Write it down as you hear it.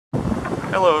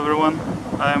Hello everyone,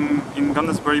 I'm in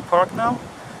Gunnersbury Park now,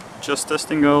 just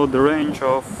testing out the range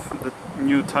of the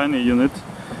new Tiny unit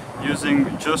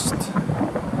using just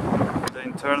the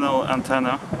internal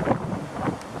antenna,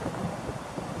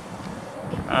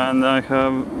 and I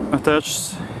have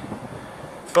attached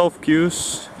 12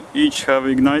 cues, each have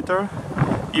igniter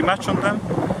E-match on them,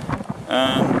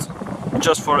 and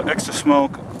just for extra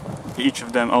smoke each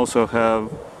of them also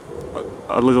have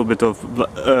a little bit of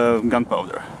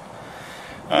gunpowder.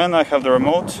 And I have the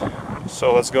remote,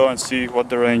 so let's go and see what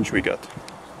the range we got.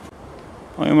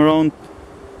 I am around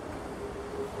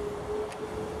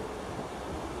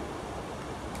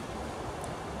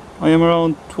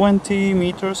 20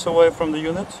 meters away from the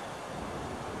unit.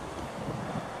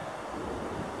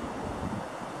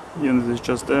 The unit is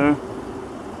just there.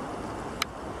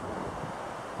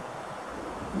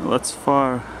 Let's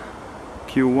fire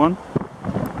Q1.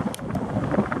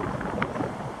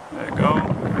 There you go.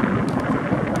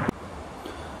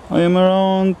 I am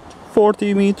around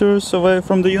 40 meters away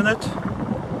from the unit.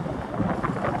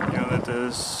 The unit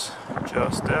is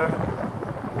just there.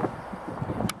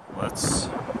 Let's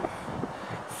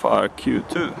fire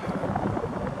Q2.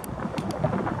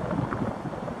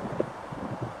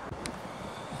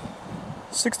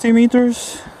 "60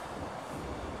 meters.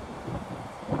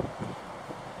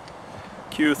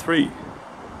 Q3.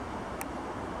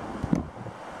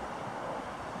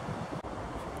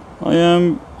 I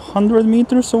am 100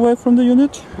 meters away from the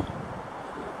unit.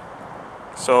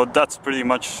 So that's pretty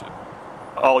much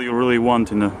all you really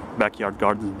want in a backyard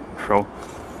garden show.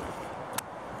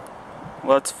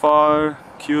 Let's fire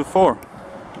Q4.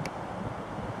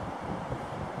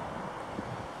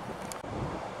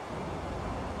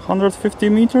 "150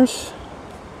 meters.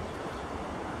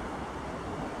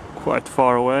 Quite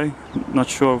far away. Not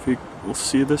sure if we will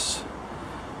see this,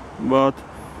 but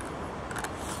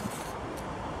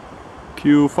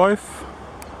Q5.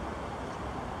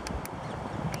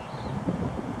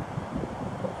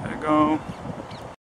 There you go.